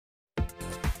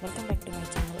Welcome back to my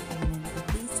channel.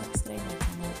 Please subscribe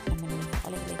my channel.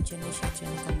 అలాగే like చేయండి, share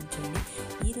చేయండి, comment చేయండి.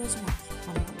 ఈరోజు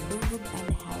మనం do good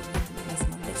and have good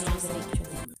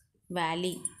చూద్దాం.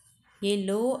 వ్యాలీ, ఏ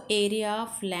లో area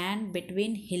of land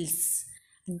between hills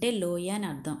అంటే లోయ అని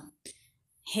అర్థం.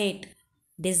 హేట్,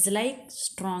 డిస్లైక్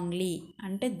స్ట్రాంగ్లీ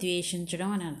అంటే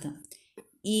ద్వేషించడం అని అర్థం.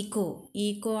 ఈకో,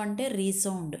 ఈకో అంటే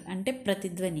రీసౌండ్ అంటే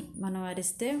ప్రతిధ్వని. మనం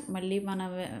అరిస్తే మళ్ళీ మన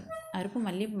అరుపు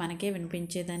మళ్ళీ మనకే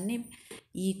వినిపించేదాన్ని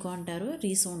ఈకో అంటారు,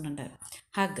 రీసౌండ్ అంటారు.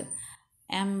 Hug,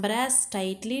 embrace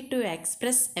tightly to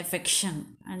express affection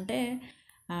అంటే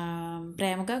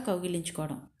ప్రేమగా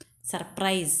కౌగిలించుకోవడం.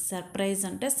 సర్ప్రైజ్, సర్ప్రైజ్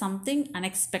అంటే సంథింగ్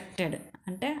అన్ఎక్స్పెక్టెడ్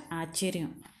అంటే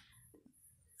ఆశ్చర్యం.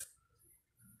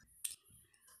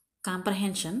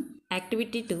 Comprehension,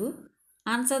 activity to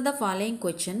answer the following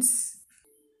questions.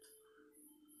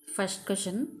 First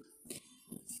question,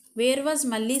 where was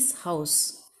Malli's house?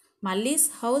 Malli's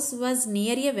house was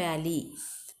near a valley.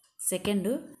 Second,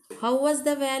 how was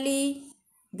the valley?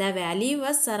 The valley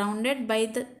was surrounded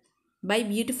by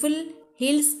beautiful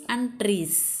hills and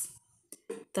trees.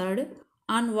 Third,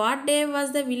 on what day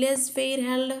was the village fair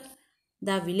held?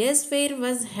 The village fair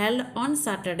was held on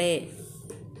Saturday.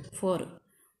 4,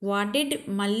 what did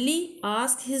Malli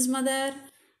ask his mother?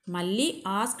 Malli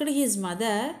asked his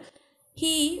mother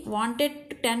he wanted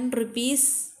 10 rupees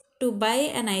to buy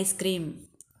an ice cream.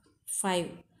 5,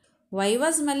 why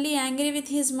was Malli angry with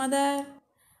his mother?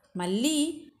 Malli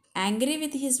angry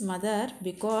with his mother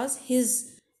because his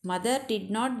mother did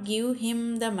not give him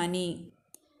the money.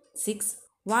 6,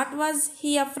 what was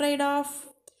he afraid of?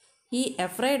 He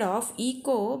afraid of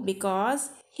echo because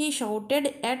he shouted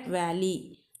at Valley,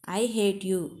 I hate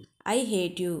you, I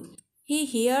hate you. He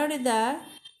heard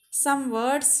some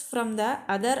words from the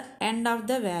other end of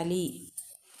the valley.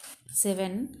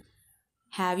 7,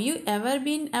 have you ever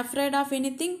been afraid of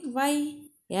anything? Why?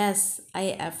 Yes, I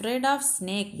afraid of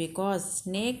snake because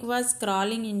snake was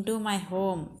crawling into my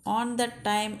home on that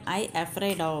time I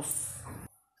afraid of.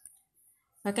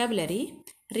 Vocabulary,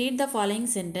 read the following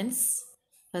sentence.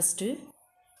 First,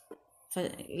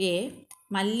 A,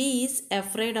 Malli is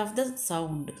afraid of the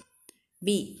sound. B,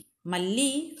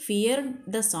 Malli feared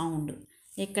the sound.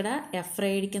 ఇక్కడ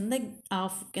afraid కింద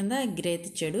of కింద గ్రేత్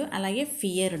ఇచ్చాడు, అలాగే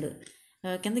feared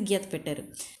కింద గీత పెట్టారు.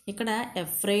 ఇక్కడ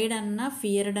afraid అన్న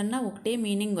feared అన్న ఒకటే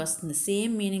మీనింగ్ వస్తుంది,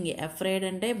 సేమ్ మీనింగ్. ఎఫ్రైడ్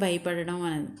అంటే భయపడడం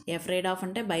అని, ఎఫ్రైడ్ ఆఫ్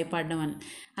అంటే భయపడడం అని,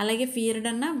 అలాగే ఫియర్డ్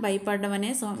అన్న భయపడడం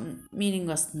అనే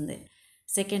మీనింగ్ వస్తుంది.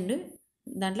 సెకండ్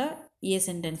దాంట్లో ఏ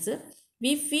sentence,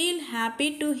 we feel happy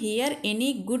to hear any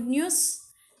good news.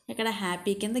 ఇక్కడ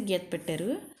హ్యాపీ కింద గీత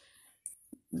పెట్టారు.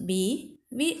 B,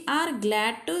 we are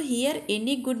glad to hear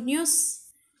any good news.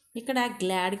 ఇక్కడ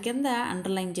గ్లాడ్ కింద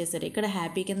అండర్లైన్ చేశారు, ఇక్కడ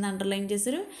హ్యాపీ కింద అండర్లైన్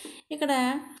చేశారు, ఇక్కడ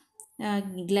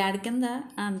గ్లాడ్ కింద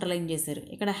అండర్లైన్ చేశారు.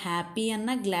 ఇక్కడ హ్యాపీ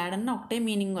అన్న గ్లాడ్ అన్న ఒకటే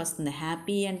మీనింగ్ వస్తుంది.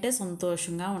 హ్యాపీ అంటే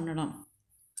సంతోషంగా ఉండడం,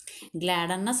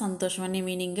 గ్లాడ్ అన్న సంతోషం అనే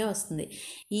మీనింగే వస్తుంది.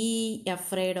 ఈ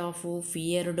ఎఫ్రైడ్ ఆఫ్,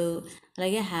 ఫియర్డ్,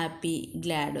 అలాగే హ్యాపీ,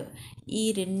 గ్లాడ్ ఈ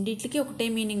రెండిట్లకి ఒకటే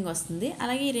మీనింగ్ వస్తుంది,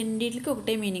 అలాగే ఈ రెండిట్లకి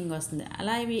ఒకటే మీనింగ్ వస్తుంది.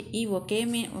 అలా ఈ ఒకే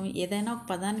ఏదైనా ఒక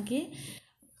పదానికి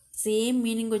సేమ్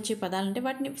మీనింగ్ వచ్చే పదాలంటే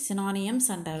వాటిని సినానియమ్స్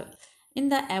అంటారు. In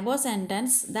the above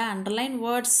sentence the underline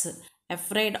words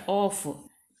afraid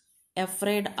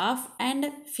of and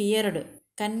feared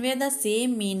convey the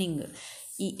same meaning.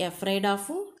 ఈ ఎఫ్రైడ్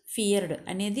ఆఫ్, ఫియర్డ్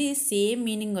అనేది సేమ్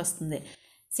మీనింగ్ వస్తుంది.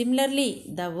 Similarly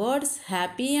the words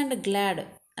happy and glad,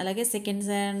 అలాగే సెకండ్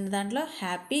దాంట్లో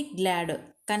happy, glad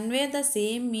convey the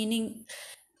same meaning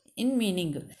in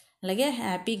meaning. అలాగే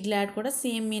happy, glad కూడా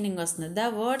same meaning వస్తుంది. The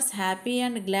words happy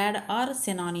and glad are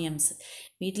synonyms.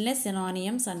 వీటినే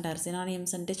synonyms అంటారు.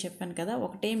 Synonyms అంటే చెప్పాను కదా,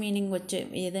 ఒకటే మీనింగ్ వచ్చే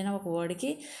ఏదైనా ఒక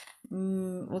వర్డ్కి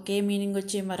ఒకే మీనింగ్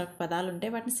వచ్చే మరొక పదాలు ఉంటే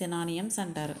వాటిని సినానియమ్స్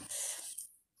అంటారు.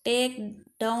 Take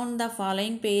down the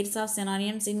following pairs of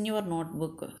synonyms in your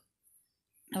notebook.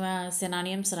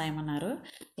 Synonyms రాయమన్నారు.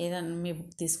 ఏదన్నా మీ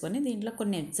బుక్ తీసుకొని దీంట్లో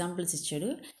కొన్ని ఎగ్జాంపుల్స్ ఇచ్చాడు.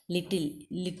 లిటిల్,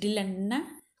 లిటిల్ అన్న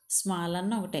స్మాల్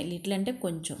అన్న ఒకటే. లిటిల్ అంటే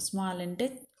కొంచెం, స్మాల్ అంటే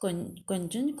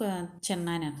కొంచెం చిన్న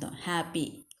అని అర్థం. హ్యాపీ,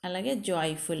 అలాగే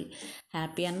జాయ్ఫుల్.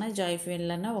 హ్యాపీ అన్న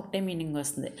జాయ్ఫుల్ అన్న ఒకటే మీనింగ్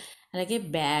వస్తుంది. అలాగే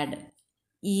bad,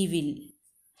 evil,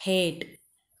 hate,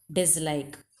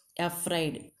 dislike,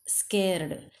 afraid,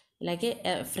 scared. అలాగే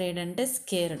అఫ్రైడ్ అంటే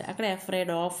స్కేర్డ్, అక్కడ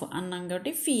అఫ్రైడ్ ఆఫ్ అన్నాం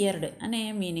కాబట్టి ఫియర్డ్ అనే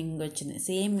మీనింగ్ వచ్చింది.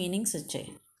 సేమ్ మీనింగ్స్ వచ్చాయి.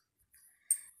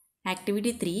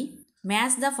 Activity 3,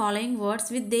 match the following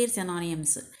words with their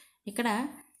synonyms. ఇక్కడ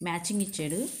మ్యాచింగ్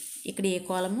ఇచ్చాడు. ఇక్కడ ఏ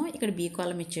కాలము, ఇక్కడ బి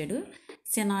కాలం ఇచ్చాడు.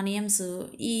 సినానియమ్స్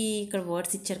ఇక్కడ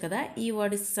వర్డ్స్ ఇచ్చారు కదా, ఈ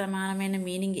వర్డ్స్ సమానమైన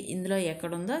మీనింగ్ ఇందులో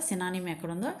ఎక్కడుందో, సినానియం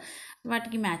ఎక్కడుందో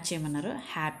వాటికి మ్యాచ్ చేయమన్నారు.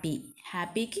 Happy,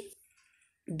 హ్యాపీకి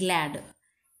glad.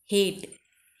 Hate,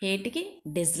 హేట్కి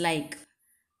dislike,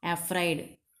 afraid,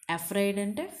 afraid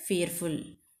అంటే ఫియర్ఫుల్,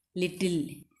 లిటిల్,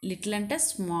 లిటిల్ అంటే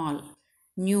స్మాల్,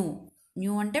 న్యూ,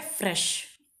 న్యూ అంటే ఫ్రెష్,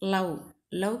 లవ్,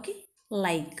 లవ్కి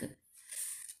like.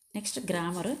 Next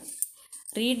grammar.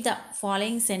 Read the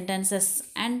following sentences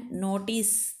and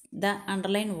notice the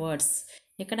underline words.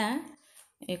 ఇక్కడ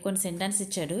కొన్ని సెంటెన్స్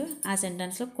ఇచ్చాడు, ఆ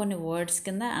సెంటెన్స్లో కొన్ని వర్డ్స్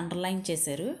కింద అండర్లైన్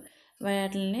చేశారు,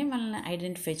 వాటిని మనల్ని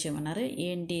ఐడెంటిఫై చేయమన్నారు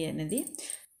ఏంటి అనేది.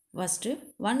 First,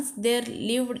 once there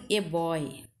lived A bye,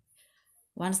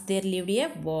 once there lived A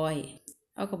bye,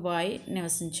 ఒక బాయ్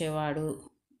నివసించేవాడు.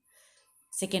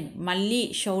 సెకండ్, మళ్ళీ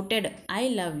షౌటెడ్ ఐ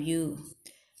లవ్ యూ,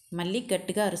 మళ్ళీ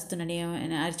గట్టిగా అరుస్తున్నాడు,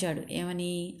 అరిచాడు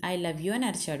ఏమని, ఐ లవ్ యూ అని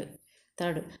అరిచాడు.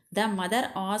 Third, the mother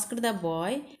asked the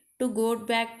boy to go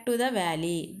back to the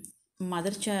valley,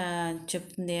 mother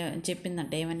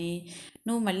చెప్పిందంట ఏమని,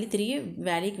 నువ్వు మళ్ళీ తిరిగి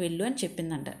వ్యాలీకి వెళ్ళు అని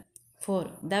చెప్పిందంట. Four,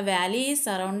 the valley is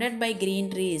surrounded by green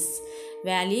trees,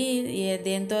 valley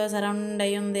దేంతో సరౌండ్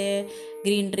అయి ఉంది,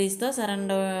 గ్రీన్ ట్రీస్తో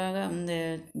సరౌండ్గా ఉంది,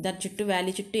 దాని చుట్టూ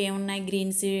వ్యాలీ చుట్టూ ఏమున్నాయి,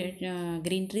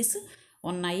 గ్రీన్ ట్రీస్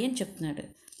ఉన్నాయి అని చెప్తున్నాడు.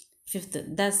 Fifth,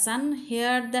 the sun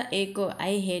heard the echo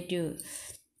I hate you,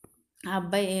 ఆ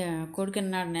అబ్బాయి కొడుకు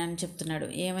అన్నాడు అని చెప్తున్నాడు,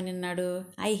 ఏమని అన్నాడు,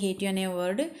 ఐ హేట్ యూ అనే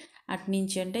వర్డ్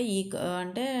అట్నుంచి అంటే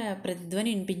అంటే ప్రతిధ్వని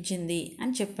వినిపించింది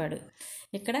అని చెప్పాడు.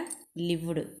 ఇక్కడ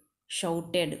lived,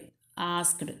 shouted,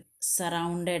 asked,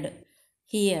 surrounded,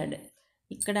 heard.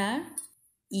 ఇక్కడ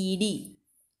ఈడీ,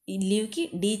 లివ్కి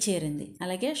డీ చేరింది,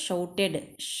 అలాగే షౌటెడ్,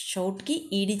 షౌట్కి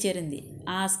ఈడీ చేరింది,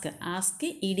 ఆస్క్కి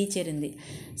ఈడీ చేరింది,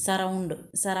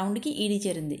 సరౌండ్కి ఈడీ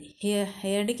చేరింది,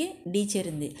 హియర్డ్కి డీ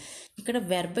చేరింది. ఇక్కడ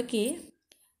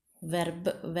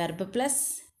verb plus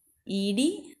ED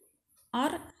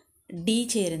R D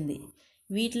చేరింది.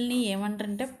 వీటిని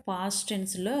ఏమంటారంటే పాస్ట్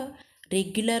టెన్స్లో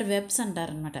రెగ్యులర్ వెర్బ్స్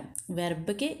అంటారనమాట.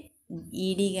 వెర్బ్కి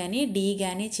ఈడీ కానీ డీ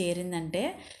కానీ చేరిందంటే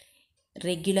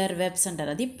రెగ్యులర్ వెర్బ్స్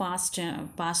అంటారు, అది పాస్ట్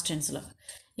టెన్స్లో.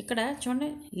 ఇక్కడ చూడండి,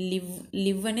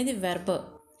 లివ్ అనేది వెర్బ్,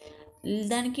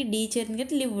 దానికి డీ చేరింది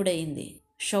కాబట్టి లివ్డ్ అయింది.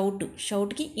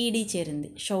 షౌట్కి ఈడీ చేరింది,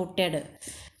 షౌటెడ్.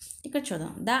 ఇక్కడ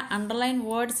చూద్దాం, the underline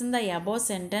words in the above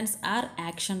sentence or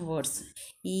action words.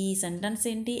 ఈ సెంటెన్స్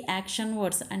ఏంటి, యాక్షన్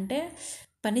వర్డ్స్ అంటే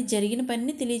జరిగిన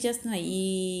పనిని తెలియజేస్తున్నాయి. ఈ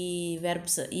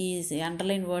వెర్బ్స్, ఈ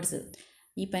అండర్లైన్ వర్డ్స్,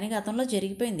 ఈ పని గతంలో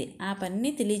జరిగిపోయింది, ఆ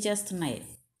పనిని తెలియజేస్తున్నాయి.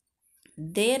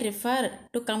 They refer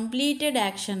to completed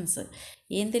actions,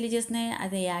 ఏం తెలియజేస్తున్నాయి,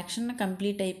 అది యాక్షన్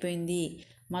కంప్లీట్ అయిపోయింది,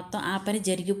 మొత్తం ఆ పని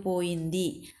జరిగిపోయింది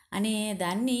అనే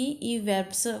దాన్ని ఈ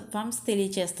వెర్బ్స్ ఫార్మ్స్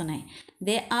తెలియజేస్తున్నాయి.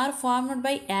 They are formed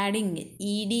by adding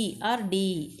ED R D.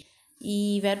 ఈ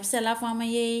వెర్బ్స్ ఎలా ఫామ్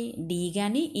అయ్యాయి, డీ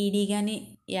కానీ ఈడీ కానీ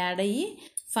యాడ్ అయ్యి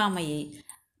ఫామ్ అయ్యాయి.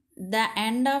 The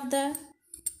end of the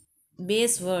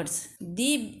base words,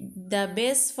 the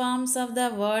base forms of the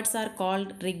words are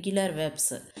called regular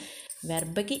verbs.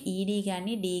 వెర్బ్కి ED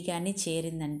కానీ D కానీ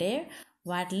చేరిందంటే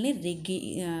వాటిని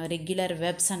రెగ్యులర్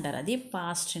వెర్బ్స్ అంటారు, అది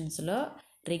పాస్ట్ టెన్స్లో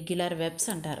రెగ్యులర్ వెర్బ్స్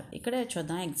అంటారు. ఇక్కడ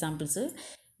చూద్దాం ఎగ్జాంపుల్స్.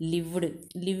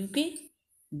 లివ్కి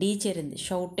డీ చేరింది,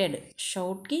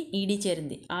 షౌట్కి ఈడీ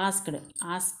చేరింది,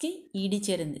 ఆస్క్కి ఈడీ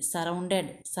చేరింది,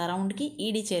 సరౌండ్కి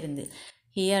ఈడీ చేరింది,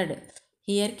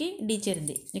 హియర్కి డీ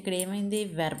చేరింది. ఇక్కడ ఏమైంది,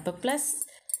 verb plus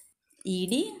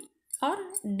ED R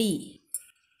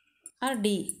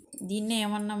D, దీన్ని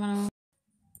ఏమన్నా మనం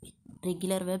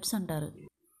రెగ్యులర్ వెర్బ్స్ అంటారు.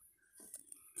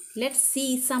 Let's see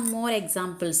some more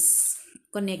examples.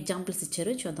 కొన్ని ఎగ్జాంపుల్స్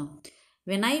ఇచ్చారు, చూద్దాం.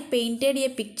 వినయ్ పెయింటెడ్ ఏ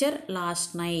పిక్చర్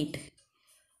లాస్ట్ నైట్,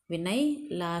 వినయ్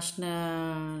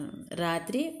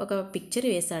రాత్రి ఒక picture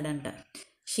వేశాడంట.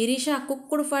 Sirisha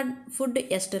cooked food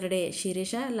yesterday,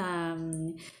 Sirisha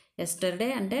yesterday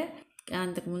అంటే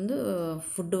అంతకుముందు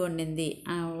ఫుడ్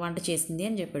వంట చేసింది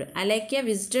అని చెప్పాడు. Alekhya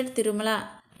visited Tirumala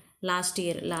last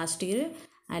year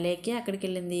Alekhya అక్కడికి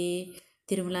వెళ్ళింది,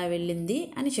 తిరుమల వెళ్ళింది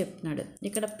అని చెప్తున్నాడు.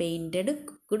 ఇక్కడ పెయింటెడ్,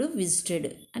 కుక్డ్, విజిటెడ్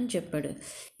అని చెప్పాడు.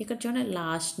 ఇక్కడ చూడండి,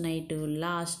 last night,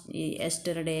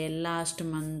 yesterday, last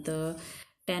month,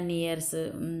 10 years,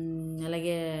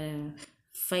 అలాగే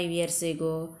 5 years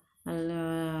ఎగో,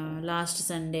 లాస్ట్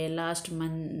సండే, లాస్ట్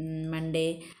మండే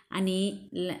అని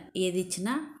ఏది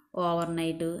ఇచ్చినా, ఓవర్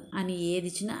నైట్ అని ఏది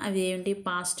ఇచ్చినా అవి ఏంటి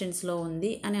పాస్ట్ టెన్స్లో ఉంది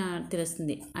అని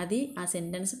తెలుస్తుంది. అది ఆ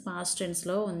సెంటెన్స్ పాస్ట్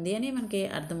టెన్స్లో ఉంది అని మనకి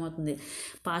అర్థమవుతుంది.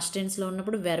 పాస్ట్ టెన్స్లో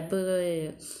ఉన్నప్పుడు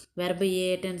వెర్బ్ ఏ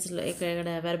టెన్స్లో,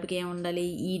 ఇక్కడ వెర్బ్కి ఏమి ఉండాలి,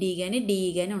 ఈడీ కానీ డీ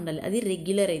కానీ ఉండాలి, అది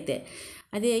రెగ్యులర్ అయితే.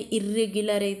 అదే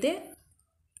ఇర్రెగ్యులర్ అయితే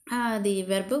అది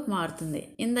వెర్బ్ మారుతుంది.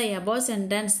 In the above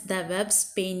sentence the verbs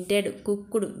painted,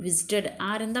 cooked, visited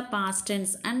are in the past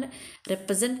tense and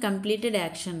represent completed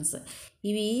actions.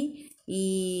 ఇవి ఈ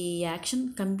యాక్షన్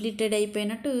కంప్లీటెడ్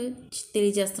అయిపోయినట్టు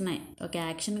తెలియజేస్తున్నాయి. ఒక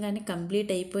యాక్షన్ కానీ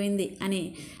కంప్లీట్ అయిపోయింది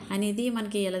అనేది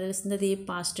మనకి ఎలా తెలుస్తుంది? అది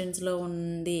పాస్ట్ టెన్స్లో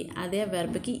ఉంది. అదే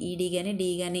వెర్బ్కి ఈడీ కానీ డీ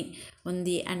కానీ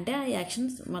ఉంది అంటే ఆ యాక్షన్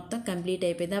మొత్తం కంప్లీట్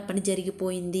అయిపోయింది, ఆ పని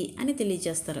జరిగిపోయింది అని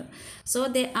తెలియజేస్తారు. So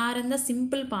they are in the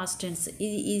simple past tense.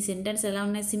 ఈ సెంటెన్స్ ఎలా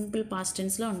ఉన్నాయి? సింపుల్ పాస్ట్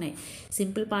టెన్స్లో ఉన్నాయి.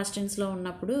 సింపుల్ పాస్ట్ టెన్స్లో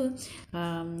ఉన్నప్పుడు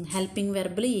హెల్పింగ్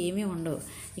వెర్బ్లు ఏమీ ఉండవు.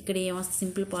 ఇక్కడ ఏమొస్తుంది?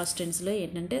 సింపుల్ పాస్ట్ టెన్స్లో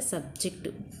ఏంటంటే subject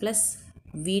plus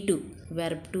V2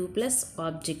 verb 2 plus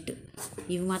object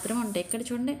ఇవి మాత్రమే ఉంటాయి. ఇక్కడ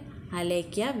చూడండి,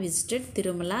 Alekhya visited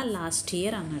Tirumala last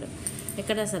year అన్నాడు.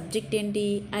 ఇక్కడ సబ్జెక్ట్ ఏంటి?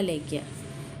 అలేఖ్య.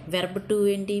 వెర్బ్ 2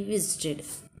 ఏంటి? విజిటెడ్.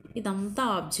 ఇదంతా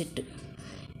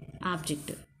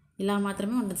ఆబ్జెక్ట్ ఇలా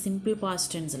మాత్రమే ఉంటుంది సింపుల్ పాస్ట్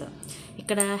టెన్స్లో.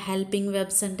 ఇక్కడ హెల్పింగ్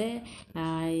వెర్బ్స్ అంటే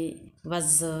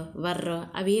వజ్, వర్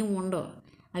అవి ఏమి ఉండవు.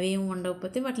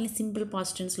 ఉండకపోతే వాటిని సింపుల్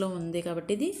పాస్ట్ టెన్స్లో ఉంది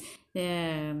కాబట్టి ఇది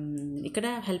ఇక్కడ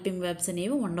హెల్పింగ్ వెర్బ్స్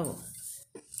అనేవి ఉండవు.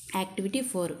 Activity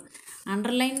 4,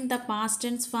 underline the past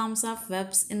tense forms of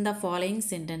verbs in the following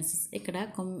sentences. ఇక్కడ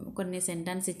కొన్ని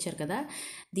సెంటెన్స్ ఇచ్చారు కదా,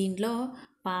 దీంట్లో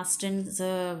పాస్ట్ టెన్స్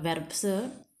వెర్బ్స్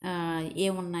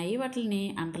ఏమున్నాయి వాటిని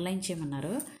అండర్లైన్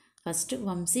చేయమన్నారు. First,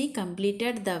 Vamsi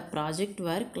completed the project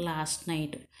work last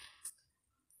night.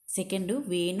 Second,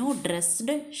 Venu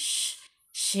dressed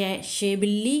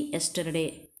షేబిల్లీ yesterday.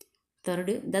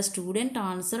 Third, the student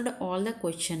answered all the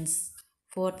questions.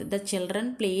 Fourth, the children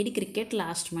played cricket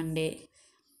last Monday.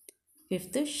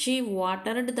 Fifth, she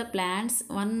watered the plants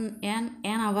an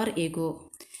hour ago.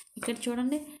 ఇక్కడ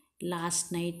చూడండి, last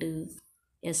night,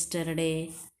 yesterday,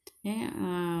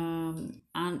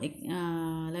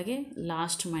 అలాగే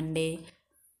last Monday,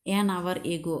 an hour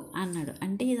ago అన్నాడు.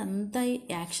 అంటే ఇదంతా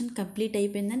action complete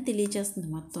అయిపోయిందని తెలియచేస్తుంది.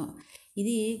 మొత్తం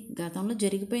ఇది గతంలో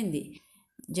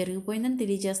జరిగిపోయిందని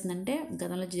తెలియజేస్తుందంటే,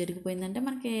 గతంలో జరిగిపోయిందంటే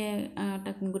మనకి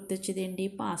టక్కున గుర్తొచ్చేది ఏంటి?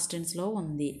 పాస్ట్ టెన్స్లో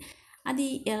ఉంది. అది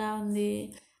ఎలా ఉంది?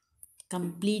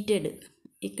 కంప్లీటెడ్.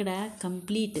 ఇక్కడ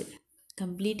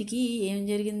కంప్లీట్కి ఏం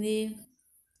జరిగింది?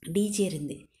 డీ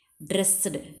చేరింది.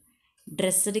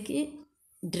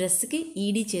 డ్రెస్కి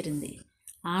ఈడీ చేరింది.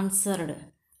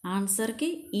 ఆన్సర్కి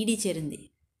ఈడీ చేరింది.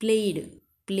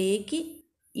 ప్లేకి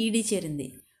ఈడీ చేరింది.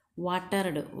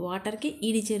 వాటర్కి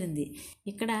ఈడీ చేరింది.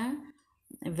 ఇక్కడ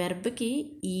వెర్బ్కి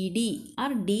ఈడీ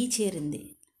ఆర్ డీ చేరింది.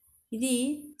 ఇది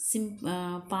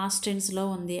పాస్ట్ టెన్స్లో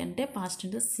ఉంది. అంటే past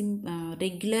tense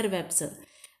regular verbs.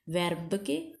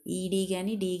 వెర్బ్కి ED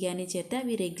కానీ డీ కానీ చేస్తే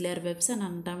అవి రెగ్యులర్ వెర్బ్స్ అని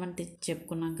అంటామని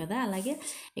చెప్పుకున్నాం కదా. అలాగే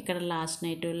ఇక్కడ last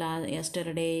night,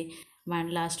 yesterday,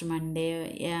 last Monday,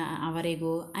 hour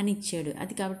ago అని ఇచ్చాడు.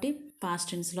 అది కాబట్టి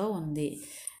పాస్ట్ టెన్స్లో ఉంది.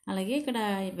 అలాగే ఇక్కడ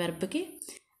వెర్బ్కి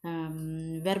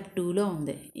వెర్బ్ 2లో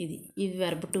ఉంది. ఇది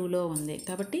వెర్బ్ 2లో ఉంది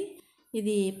కాబట్టి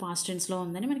ఇది పాస్ట్ టెన్స్లో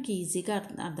ఉందని మనకి ఈజీగా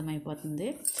అర్థమైపోతుంది.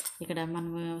 ఇక్కడ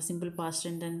మనం సింపుల్ పాస్ట్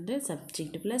టెన్స్ అంటే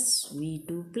subject plus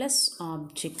V2 plus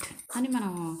object అని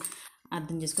మనం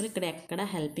అర్థం చేసుకోవాలి. ఇక్కడ ఎక్కడ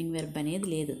హెల్పింగ్ వెర్బ్ అనేది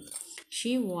లేదు.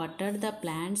 She watered the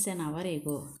plants an hour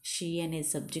ago. She అనేది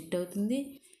సబ్జెక్ట్ అవుతుంది,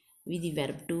 ఇది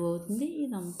వెర్బ్ 2 అవుతుంది,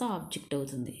 ఇదంతా ఆబ్జెక్ట్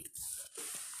అవుతుంది.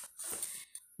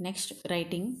 Next,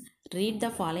 writing. Read the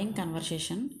following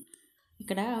conversation.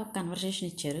 ఇక్కడ కన్వర్సేషన్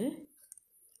ఇచ్చారు.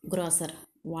 Grosser,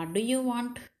 what do you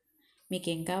want?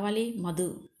 మీకేం కావాలి? Madhu,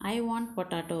 I want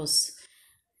potatoes.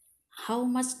 How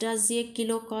much does A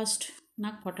kilo cost?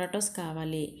 నాకు పొటాటోస్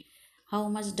కావాలి. How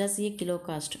much does A kilo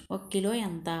cost? 1 kilo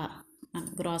ఎంత?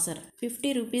 గ్రోసర్,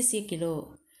 50 రూపీస్ ఏ kilo.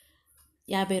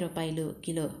 50 రూపాయలు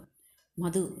kilo.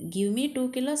 Madhu, give me 2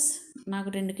 kilos. నాకు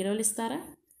 2 కిలోలు ఇస్తారా?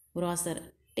 Grosser,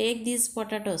 take these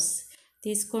potatoes.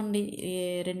 తీసుకోండి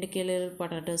 2 కిలోల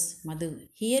potatoes. Madhu,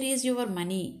 here is your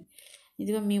money.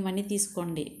 ఇదిగో మీ మనీ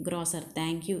తీసుకోండి. Grosser,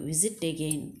 thank you, visit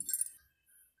again.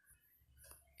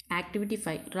 Activity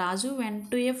 5, Raju went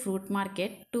to A fruit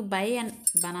market to buy and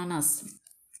bananas.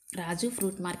 Raju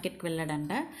fruit మార్కెట్కి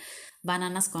వెళ్ళాడంట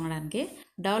bananas కొనడానికి.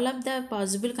 Develop the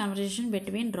possible conversation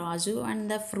between Raju and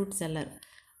the fruit seller.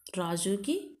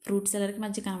 రాజుకి fruit సెల్లర్కి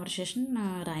మధ్య conversation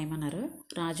రాయమన్నారు.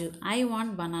 Raju, I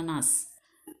want bananas.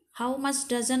 How much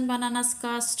dozen bananas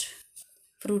cost?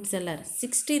 Fruit seller,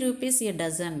 60 rupees A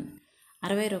dozen.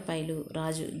 60 రూపాయలు.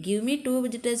 రాజు, give me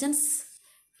 2 dozens.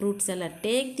 Fruit seller,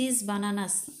 take these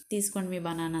bananas. తీసుకోండి మీ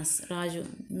bananas. Raju,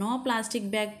 no plastic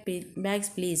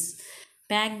bags please.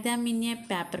 Pack them in a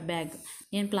paper bag.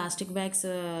 నేను plastic bags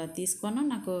తీసుకోను,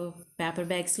 నాకు paper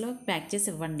బ్యాగ్స్లో pack చేసి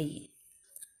ఇవ్వండి.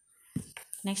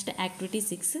 Next, activity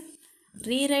 6,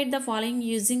 rewrite the following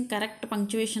using correct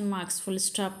punctuation marks, full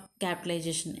stop,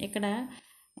 capitalisation. ఇక్కడ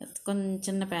కొంచెం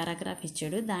చిన్న paragraph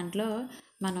ఇచ్చాడు. దాంట్లో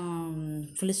మనం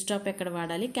ఫుల్ స్టాప్ ఎక్కడ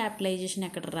వాడాలి, క్యాపిటలైజేషన్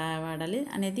ఎక్కడ వాడాలి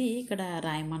అనేది ఇక్కడ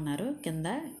రాయమన్నారు. కింద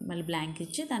మళ్ళీ బ్లాంక్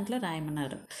ఇచ్చి దాంట్లో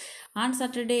రాయమన్నారు. On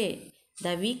Saturday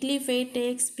The weekly fair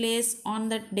takes place on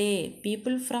that day.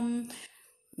 People from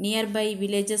nearby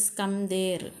villages come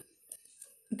there.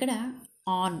 ఇక్కడ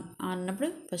ఆన్ అన్నప్పుడు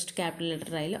ఫస్ట్ క్యాపిటల్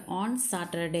లెటర్ రాయాలి. On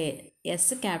Saturday yes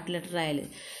capital letter రాయాలి,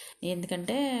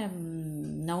 ఎందుకంటే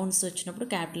నౌన్స్ వచ్చినప్పుడు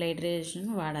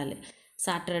క్యాపిటలైజేషన్ వాడాలి.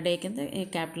 సాటర్డే కింద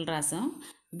క్యాపిటల్ రాసాం.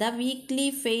 The weekly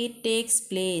fair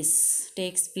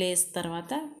takes place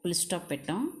తర్వాత ఫుల్ స్టాప్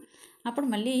పెట్టాం. అప్పుడు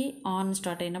మళ్ళీ ఆన్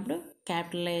స్టార్ట్ అయినప్పుడు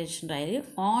క్యాపిటలైజేషన్ రాయాలి.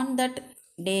 On that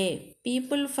day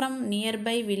people from near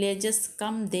by villages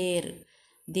come there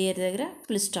దగ్గర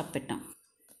ఫుల్ స్టాప్ పెట్టాం.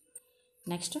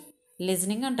 Next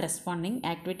listening and responding.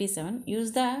 Activity 7. Use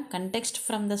the context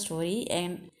from the story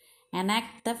and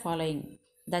enact the following.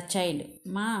 The child,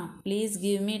 మా please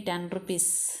give me 10 rupees.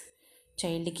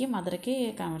 చైల్డ్కి మదర్కి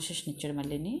conversation ఇచ్చాడు.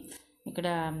 మళ్ళీని ఇక్కడ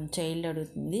child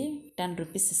అడుగుతుంది 10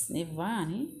 rupees ఇవ్వా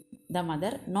అని. The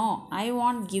mother, no I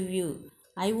won't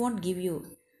give you,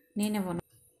 నేను ఇవ్వను.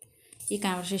 ఈ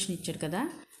కాన్వర్సేషన్ ఇచ్చాడు కదా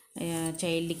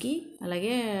చైల్డ్కి,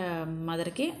 అలాగే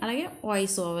మదర్కి, అలాగే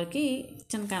వాయిస్ ఓవర్కి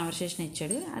చిన్న కాన్వర్సేషన్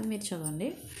ఇచ్చాడు. అది మీరు చదవండి,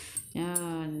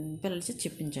 పిల్లలకి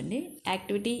చెప్పించండి.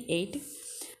 యాక్టివిటీ 8.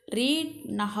 రీడ్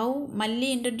హౌ మళ్ళీ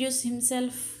ఇంట్రడ్యూస్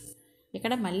హిమ్సెల్ఫ్.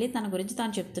 ఇక్కడ మళ్ళీ తన గురించి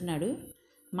తాను చెప్తున్నాడు.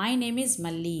 మై నేమ్ ఈజ్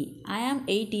మళ్ళీ. I am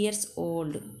 8 years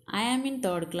old. I am in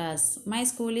 3rd class. My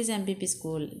school is MPP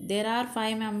school. There are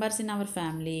 5 members in our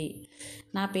family.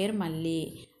 నా పేరు మళ్ళీ,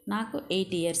 నాకు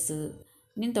 8 years,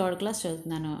 నేను 3rd class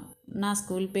చదువుతున్నాను. నా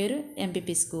స్కూల్ పేరు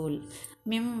ఎంపీపీ స్కూల్.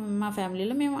 మా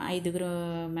ఫ్యామిలీలో 5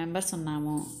 members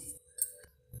ఉన్నాము.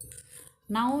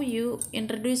 Now you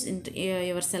introduce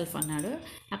your self అన్నాడు.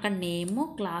 అక్కడ నేము,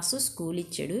 క్లాసు, స్కూల్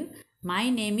ఇచ్చాడు. My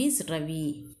name is Ravi.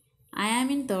 I am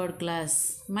in 3rd class.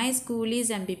 My school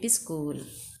is MPP school.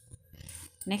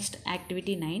 Next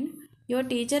activity 9. Your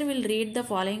teacher will read the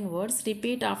following words,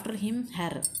 repeat after him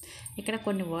her. ఇక్కడ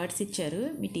కొన్ని words ఇచ్చారు.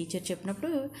 మీ teacher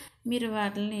చెప్పినప్పుడు మీరు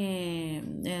వాటిని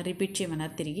repeat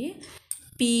చేయమన్నారు తిరిగి.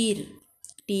 Peer,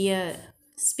 tear,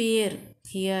 spare,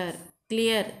 here,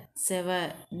 clear,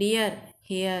 సెవర్, dear,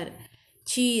 here,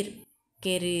 cheer,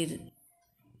 career.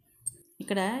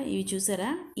 ఇక్కడ ఇవి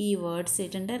చూసారా, ఈ వర్డ్స్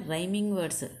ఏంటంటే రైమింగ్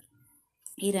వర్డ్స్.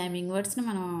 ఈ రైమింగ్ వర్డ్స్ని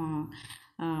మనం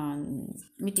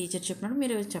మీ టీచర్ చెప్పినప్పుడు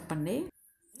మీరు చెప్పండి.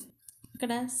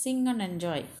 ఇక్కడ Singh and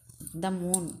enjoy. The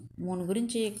moon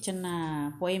గురించి చిన్న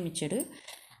పోయం ఇచ్చాడు,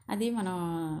 అది మనం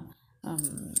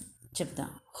చెప్తాం.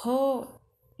 హో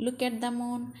look at the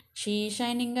moon, she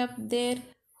shining up there.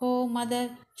 హో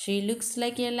mother, she looks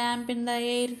like A lamp in the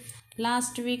air.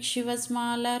 Last week she was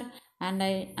smaller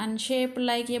and shaped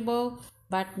like a bow,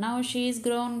 but now she is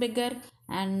grown bigger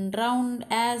and round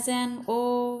as an O.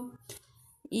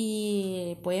 ఈ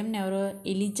పోయంని ఎవరో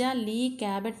ఎలిజా లీ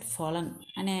క్యాబెట్ fallen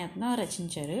అనే అతను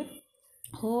రచించారు.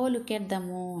 హో look at the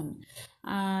moon,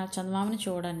 చందమామని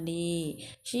చూడండి.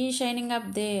 She shining up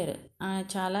there,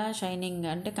 చాలా shining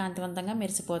అంటే కాంతివంతంగా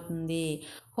మెరిసిపోతుంది.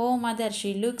 హో mother,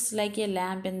 she looks like A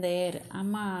lamp in the air.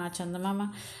 అమ్మ చందమామ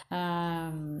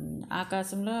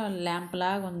ఆకాశంలో ల్యాంప్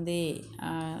లాగా ఉంది.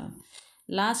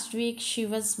 Last week she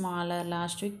was smaller,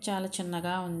 last week చాలా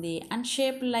చిన్నగా ఉంది. అండ్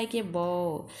షేప్ లైక్ ఏ బౌ,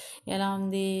 ఎలా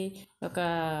ఉంది, ఒక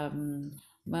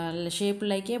షేప్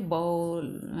లైక్ ఏ బౌ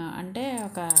అంటే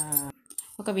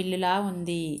ఒక విల్లులా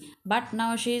ఉంది. But now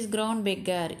she is grown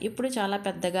bigger, ఇప్పుడు చాలా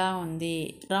పెద్దగా ఉంది.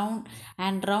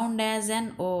 రౌండ్ యాజ్ అన్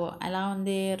ఓ, ఎలా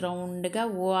ఉంది, రౌండ్గా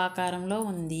ఓ ఆకారంలో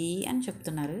ఉంది అని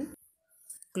చెప్తున్నారు.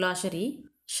 గ్లాసరీ.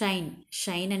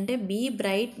 షైన్ అంటే బీ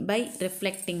బ్రైట్ బై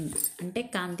రిఫ్లెక్టింగ్, అంటే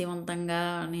కాంతివంతంగా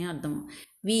అని అర్థం.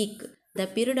 Week, the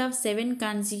period of 7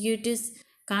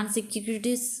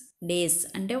 consecutive days,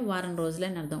 అంటే వారం రోజులు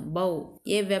అని అర్థం. బౌ,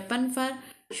 a weapon for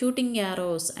shooting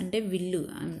arrows, అంటే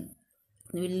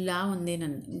విల్లా ఉంది.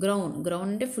 గ్రౌండ్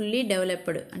అంటే ఫుల్లీ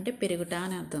డెవలప్డ్, అంటే పెరుగుట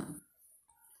అని అర్థం.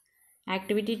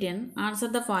 Activity 10.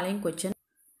 Answer the following question.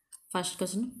 First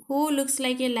question, who looks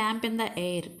like A lamp in the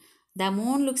air? The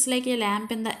moon looks like a lamp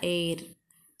in the air.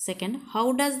 Second, how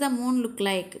does the moon look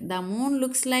like? The moon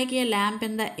looks like a lamp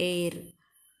in the air.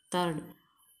 Third,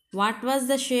 what was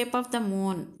the shape of the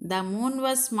moon? The moon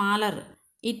was smaller.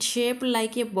 It shaped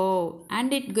like a bow,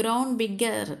 and it grown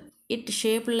bigger. It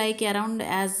shaped like around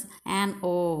as an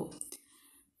O.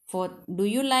 Fourth,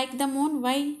 do you like the moon?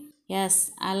 Why? Yes,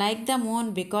 I like the moon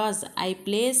because I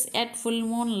place at full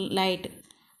moon light.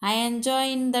 I enjoy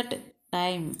in that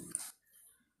time.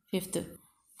 Fifth,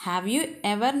 have you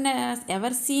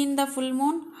ever seen the full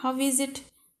moon? How is it?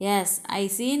 Yes, I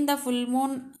seen the full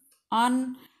moon on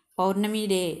Pournami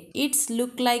day. It's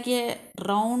look like A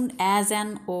round as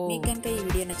an ఓ. మీకు కనుక ఈ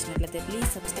video నచ్చినట్లయితే please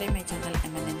subscribe my channel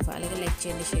MNN. అలాగే like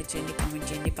చేయండి, share చేయండి, comment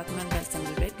చేయండి. పక్కన bell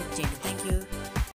symbol